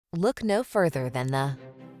Look no further than the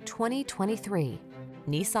 2023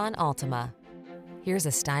 Nissan Altima. Here's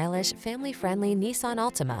a stylish, family-friendly Nissan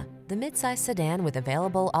Altima, the midsize sedan with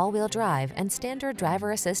available all-wheel drive and standard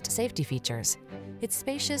driver assist safety features. Its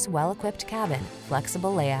spacious, well-equipped cabin,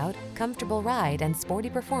 flexible layout, comfortable ride, and sporty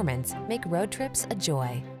performance make road trips a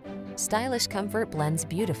joy. Stylish comfort blends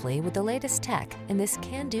beautifully with the latest tech in this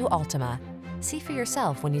can-do Altima. See for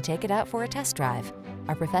yourself when you take it out for a test drive.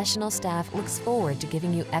 Our professional staff looks forward to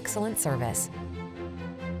giving you excellent service.